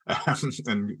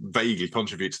and vaguely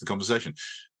contribute to the conversation.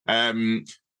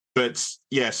 But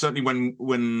yeah, certainly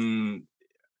when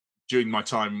during my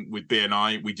time with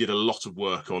BNI, we did a lot of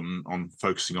work on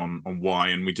focusing on why,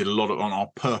 and we did a lot on our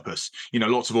purpose.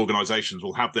 Lots of organizations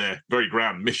will have their very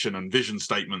grand mission and vision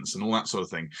statements and all that sort of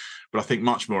thing. But I think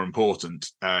much more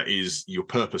important is your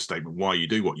purpose statement, why you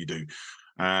do what you do.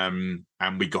 And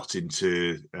we got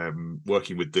into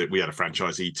working with we had a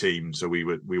franchisee team. So we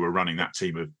were running that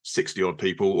team of 60 odd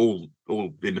people,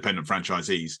 all independent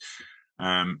franchisees.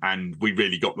 And we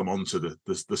really got them onto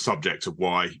the subject of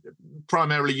why,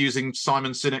 primarily using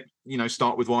Simon Sinek,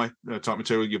 start with why type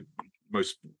material.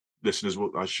 Most listeners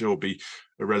will, I'm sure, be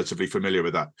relatively familiar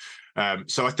with that.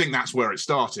 So I think that's where it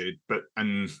started.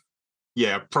 And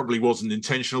yeah, probably wasn't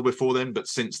intentional before then, but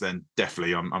since then,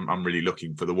 definitely, I'm really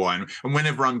looking for the why. And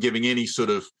whenever I'm giving any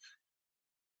sort of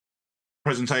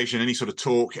presentation, any sort of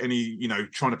talk,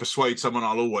 trying to persuade someone,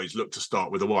 I'll always look to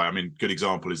start with the why. I mean, good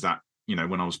example is that.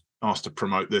 When I was asked to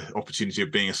promote the opportunity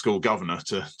of being a school governor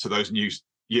to those new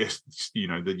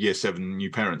the year 7 new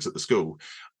parents at the school,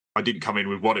 I didn't come in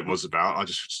with what it was about. I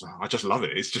just love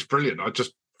it. It's just brilliant. I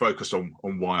just focused on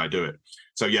why I do it.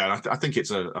 So yeah, I think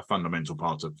it's a fundamental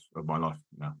part of my life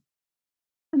now.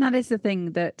 And that is the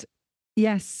thing that,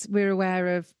 yes, we're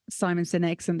aware of Simon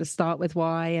Sinek's and the start with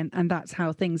why, and that's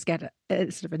how things get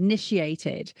sort of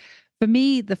initiated. For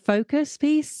me, the focus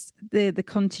piece, the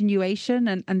continuation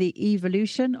and the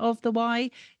evolution of the why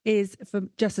is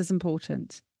just as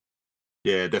important.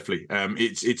 Yeah, definitely.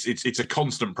 It's a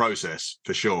constant process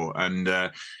for sure, and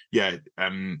yeah,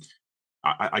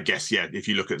 I guess if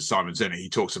you look at Simon Sinek, he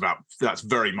talks about that's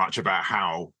very much about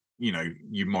how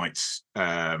you might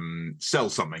sell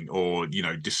something, or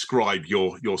describe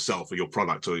yourself or your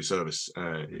product or your service,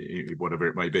 whatever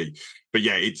it may be. But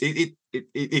yeah,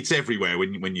 it's everywhere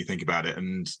when you think about it.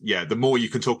 And yeah, the more you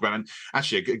can talk about it, and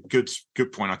actually a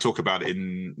good point I talk about it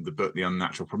in the book The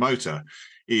Unnatural Promoter,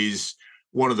 is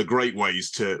one of the great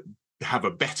ways to have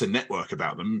a better network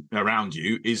about them around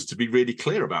you is to be really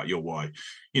clear about your why.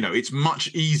 It's much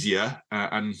easier,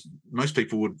 and most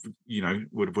people would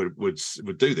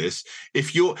do this.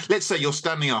 If let's say you're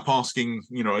standing up asking,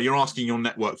 you're asking your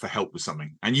network for help with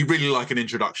something, and you really like an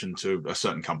introduction to a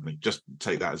certain company. Just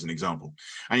take that as an example,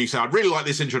 and you say, I'd really like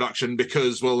this introduction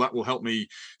because, well, that will help me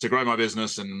to grow my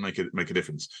business and make a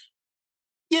difference.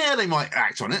 Yeah, they might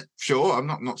act on it. Sure,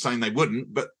 I'm not saying they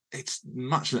wouldn't, but it's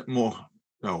much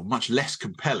less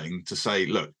compelling to say,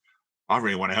 look, I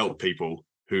really want to help people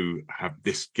who have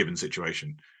this given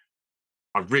situation.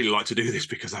 I'd really like to do this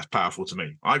because that's powerful to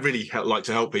me. I really like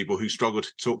to help people who struggle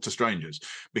to talk to strangers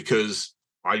because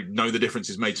I know the difference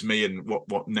is made to me and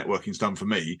what networking's done for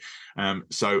me.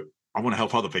 So I want to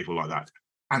help other people like that.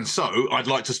 And so I'd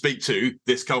like to speak to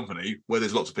this company where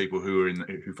there's lots of people who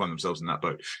find themselves in that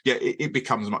boat. Yeah, it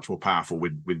becomes much more powerful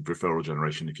with referral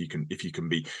generation if you can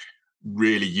be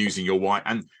really using your why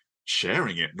and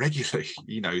sharing it regularly.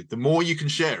 The more you can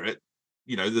share it,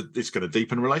 it's going to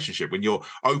deepen a relationship. When you're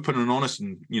open and honest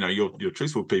and you're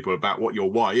truthful with people about what your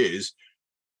why is,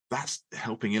 that's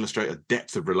helping illustrate a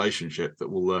depth of relationship that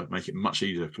will make it much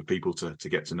easier for people to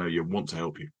get to know you and want to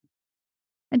help you.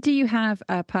 And do you have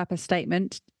a purpose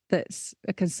statement that's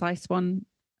a concise one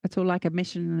at all, like a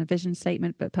mission and a vision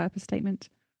statement, but purpose statement?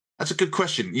 That's a good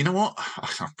question. You know what?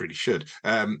 I really should.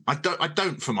 I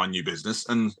don't for my new business.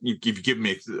 And you've given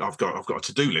me. I've got a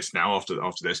to-do list now. After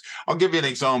this, I'll give you an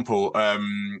example.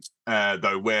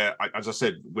 Though, where as I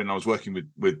said, when I was working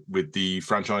with the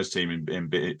franchise team in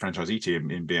franchisee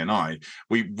team in BNI,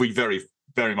 we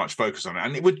very much focus on it,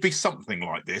 and it would be something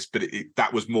like this, but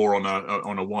that was more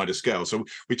on a wider scale. So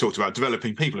we talked about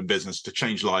developing people in business to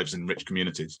change lives in rich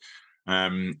communities,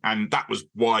 and that was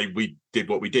why we did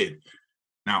what we did.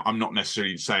 Now, I'm not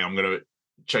necessarily saying I'm going to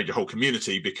change a whole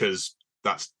community because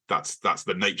that's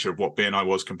the nature of what BNI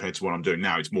was compared to what I'm doing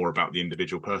now. It's more about the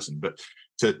individual person, but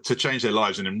to change their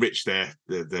lives and enrich their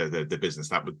business,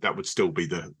 that would still be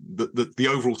the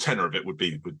overall tenor of it would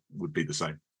be the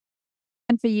same.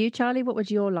 And for you, Charlie, what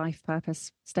would your life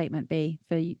purpose statement be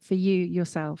for you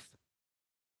yourself?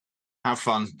 Have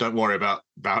fun. Don't worry about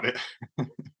it.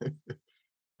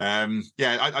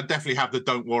 I definitely have the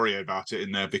don't worry about it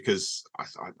in there because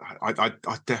I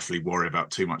definitely worry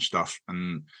about too much stuff.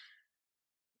 And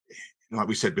like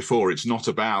we said before, it's not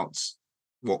about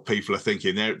what people are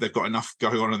thinking. They've got enough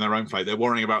going on in their own plate. They're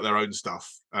worrying about their own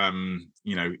stuff.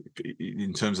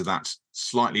 In terms of that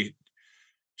slightly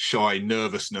shy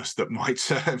nervousness that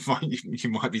you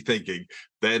might be thinking,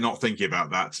 they're not thinking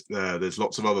about that. There's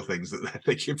lots of other things that they're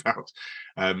thinking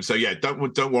about. So yeah,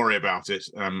 don't worry about it.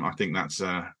 I think that's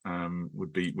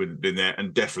would have been there,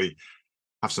 and definitely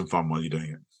have some fun while you're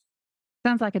doing it.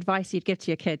 Sounds like advice you'd give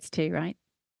to your kids too, right?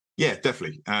 Yeah,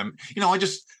 definitely.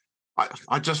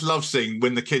 I just love seeing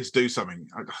when the kids do something.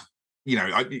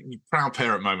 Proud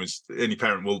parent moments. Any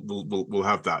parent will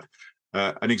have that.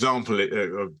 An example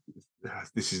of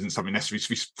this isn't something necessarily to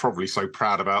be probably so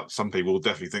proud about. Some people will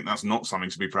definitely think that's not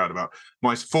something to be proud about.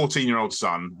 My 14-year-old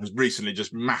son has recently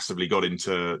just massively got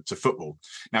into football.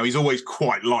 Now, he's always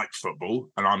quite liked football,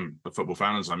 and I'm a football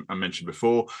fan, as I mentioned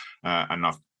before, and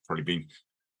I've probably been,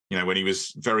 when he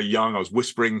was very young, I was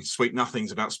whispering sweet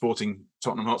nothings about sporting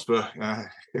Tottenham Hotspur,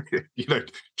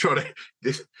 trying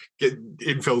to get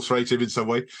infiltrated in some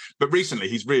way. But recently,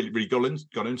 he's really got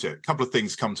into it. A couple of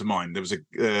things come to mind. There was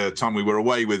a time we were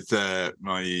away with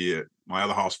my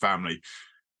other half's family,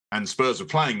 and Spurs were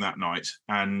playing that night,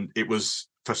 and it was,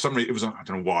 for some reason, I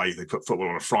don't know why they put football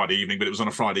on a Friday evening, but it was on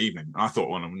a Friday evening. And I thought,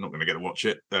 well, I'm not going to get to watch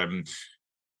it. And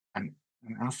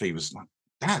Alfie was like,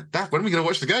 Dad, when are we going to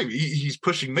watch the game? He's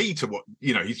pushing me to what,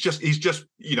 he's just,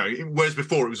 whereas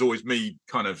before it was always me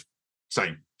kind of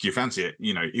saying, do you fancy it?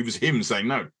 It was him saying,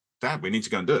 no, Dad, we need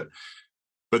to go and do it.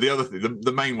 But the other thing,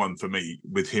 the main one for me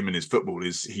with him and his football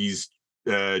is he's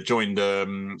joined a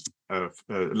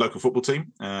local football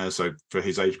team. So for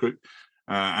his age group.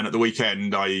 And at the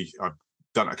weekend, I've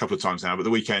done it a couple of times now, but the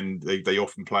weekend they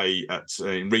often play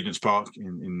in Regent's Park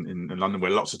in London, where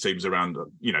lots of teams around,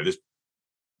 there's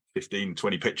 15,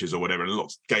 20 pitches or whatever, and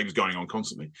lots of games going on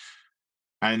constantly.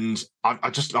 And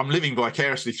I'm living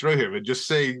vicariously through him and just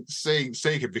seeing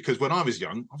him, because when I was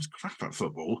young, I was crap at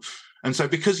football. And so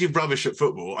because you're rubbish at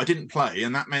football, I didn't play.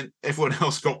 And that meant everyone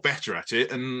else got better at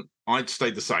it. And I'd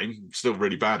stayed the same, still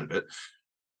really bad at it.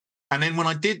 And then when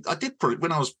I did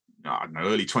when I was, I don't know,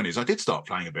 early 20s, I did start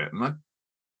playing a bit. And I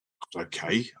was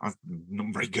okay. I'm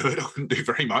not very good. I couldn't do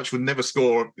very much, would never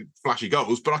score flashy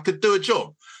goals, but I could do a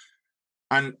job.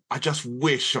 And I just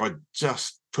wish I'd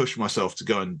just pushed myself to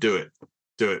go and do it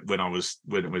when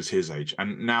it was his age.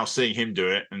 And now seeing him do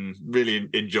it and really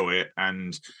enjoy it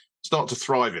and start to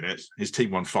thrive in it. His team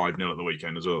won 5-0 at the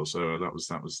weekend as well, so that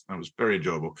was very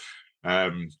enjoyable.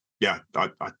 Yeah, I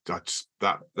just,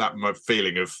 that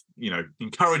feeling of, you know,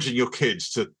 encouraging your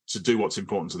kids to do what's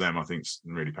important to them, I think is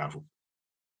really powerful.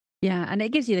 Yeah, and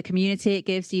it gives you the community, it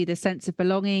gives you the sense of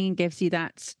belonging, gives you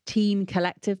that team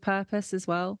collective purpose as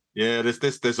well. Yeah,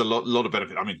 there's a lot of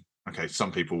benefit. I mean, okay,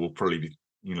 some people will probably be,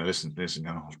 you know, listen to this and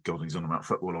go, oh God, he's on about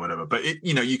football or whatever. But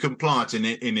you know, you can apply it in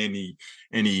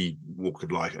any walk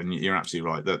of life, and you're absolutely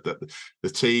right. That the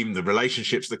team, the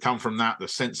relationships that come from that, the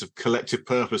sense of collective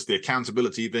purpose, the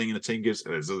accountability of being in a team gives.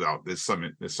 There's so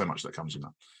much that comes from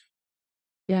that.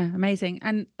 Yeah, amazing.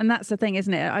 And that's the thing,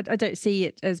 isn't it? I don't see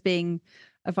it as being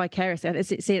a vicarious. I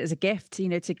see it as a gift, you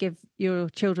know, to give your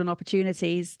children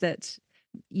opportunities that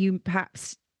you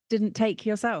perhaps didn't take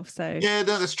yourself. So yeah,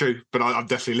 that's true. But I'm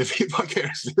definitely living it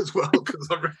vicariously as well, because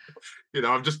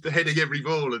I'm just hitting every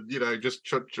ball, and you know,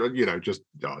 just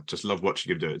love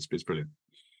watching him do it. It's brilliant.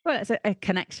 Well, it's a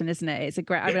connection, isn't it? It's a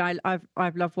great. Yeah. I mean,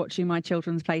 I've loved watching my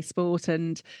children play sport,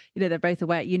 and you know they're both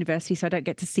away at university, so I don't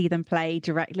get to see them play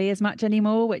directly as much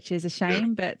anymore, which is a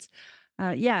shame. Yeah.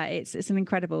 But yeah, it's an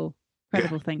incredible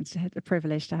thing, a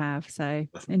privilege to have. So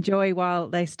Definitely. enjoy while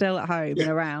they're still at home and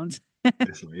around.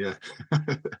 Definitely, yeah.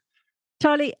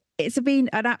 Charlie, it's been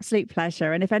an absolute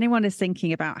pleasure. And if anyone is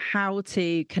thinking about how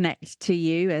to connect to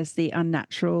you as the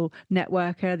Unnatural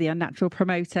networker, the Unnatural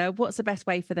promoter, what's the best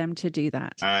way for them to do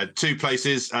that? 2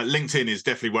 places. LinkedIn is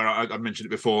definitely where I mentioned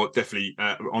it before, definitely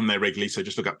on there regularly. So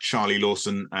just look up Charlie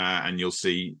Lawson and you'll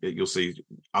see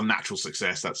Unnatural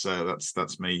Success. That's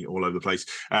me all over the place.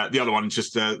 The other one is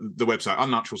just the website,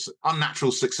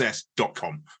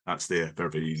 unnaturalsuccess.com. That's the very,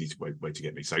 very easy way to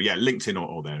get me. So yeah, LinkedIn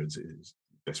or there is the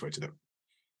best way to do it.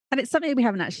 And it's something we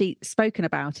haven't actually spoken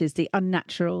about, is the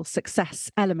unnatural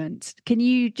success element. Can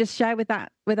you just share with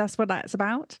us what that's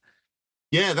about?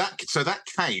 Yeah, that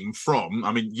came from,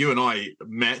 I mean, you and I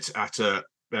met at a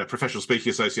Professional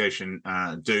Speaking Association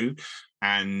do,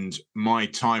 and my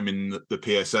time in the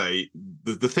PSA,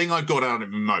 the thing I got out of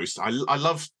it most, I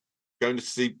love going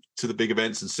to the big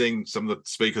events and seeing some of the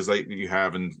speakers that you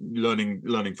have and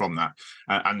learning from that,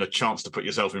 and the chance to put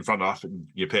yourself in front of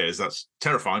your peers. That's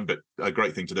terrifying, but a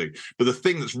great thing to do. But the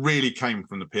thing that's really came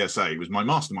from the PSA was my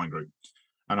mastermind group.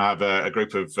 And I have a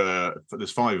group of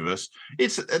there's 5 of us.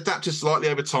 It's adapted slightly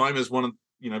over time as one of,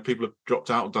 you know, people have dropped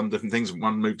out or done different things.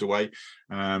 One moved away,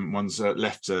 one's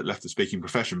left the speaking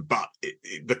profession. But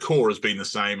the core has been the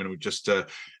same, and we just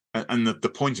and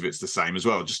the point of it's the same as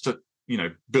well. Just to, you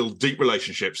know, build deep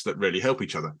relationships that really help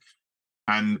each other.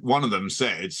 And one of them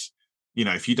said, you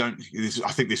know, if you don't,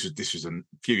 I think this was a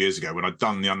few years ago when I'd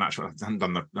done the Unnatural. I hadn't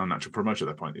done the Unnatural promotion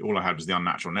at that point. All I had was the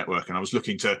Unnatural network, and I was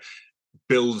looking to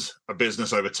build a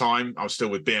business over time. I was still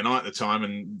with BNI at the time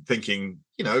and thinking,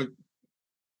 you know,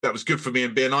 that was good for me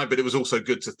in BNI, but it was also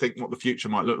good to think what the future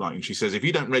might look like. And she says, if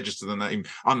you don't register the name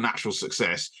Unnatural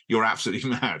Success, you're absolutely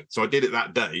mad. So I did it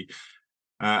that day.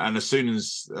 And as soon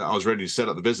as I was ready to set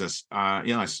up the business, I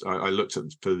looked at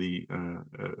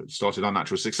started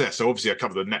Unnatural Success. So obviously I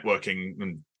cover the networking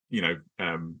and, you know,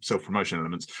 self-promotion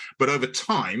elements. But over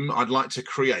time, I'd like to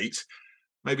create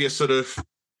maybe a sort of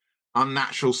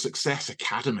Unnatural Success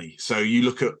Academy. So you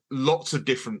look at lots of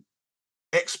different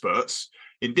experts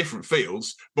in different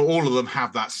fields, but all of them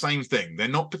have that same thing. They're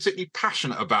not particularly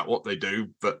passionate about what they do,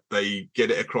 but they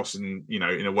get it across in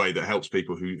a way that helps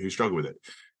people who struggle with it.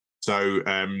 So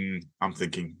I'm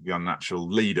thinking the unnatural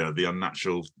leader, the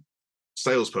unnatural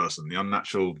salesperson, the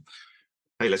unnatural,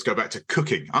 hey, let's go back to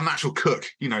cooking, unnatural cook.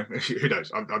 You know, who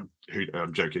knows? I'm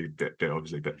joking a bit,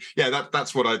 obviously, but yeah,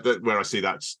 that's where I see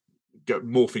that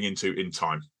morphing into in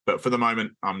time. But for the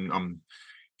moment, I'm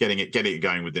getting it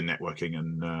going with the networking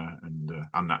and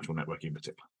unnatural networking in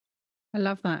particular. I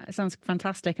love that. It sounds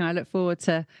fantastic, and I look forward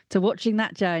to watching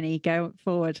that journey go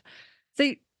forward.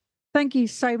 So thank you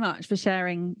so much for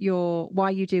sharing why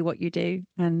you do what you do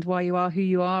and why you are who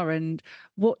you are and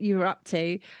what you're up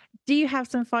to. Do you have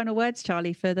some final words,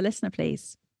 Charlie, for the listener,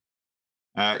 please?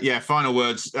 Yeah, final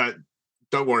words.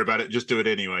 don't worry about it. Just do it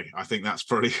anyway. I think that's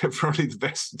probably the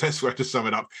best way to sum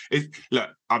it up. Look,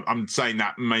 I'm saying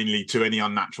that mainly to any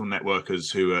unnatural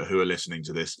networkers who are listening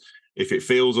to this. If it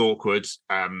feels awkward,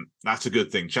 that's a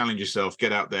good thing. Challenge yourself.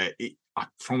 Get out there. I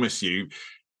promise you,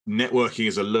 networking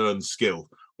is a learned skill.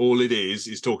 All it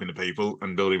is talking to people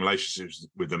and building relationships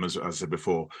with them, as I said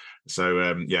before.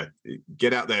 So,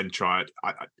 get out there and try it.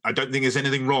 I don't think there's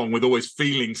anything wrong with always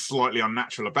feeling slightly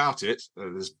unnatural about it.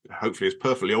 Hopefully it's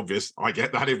perfectly obvious. I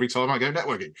get that every time I go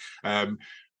networking.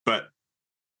 But,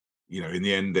 in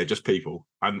the end, they're just people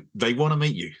and they want to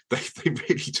meet you. They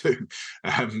really do.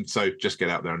 So just get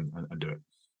out there and do it.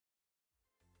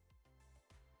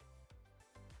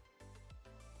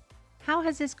 How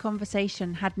has this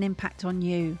conversation had an impact on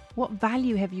you? What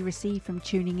value have you received from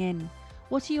tuning in?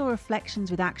 What are your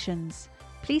reflections with actions?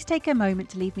 Please take a moment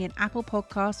to leave me an Apple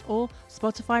Podcast or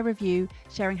Spotify review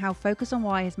sharing how Focus on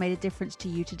Why has made a difference to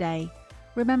you today.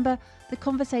 Remember, the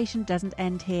conversation doesn't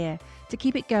end here. To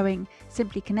keep it going,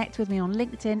 simply connect with me on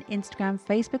LinkedIn, Instagram,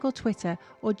 Facebook or Twitter,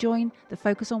 or join the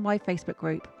Focus on Why Facebook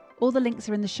group. All the links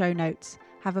are in the show notes.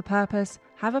 Have a purpose,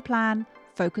 have a plan,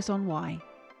 focus on why.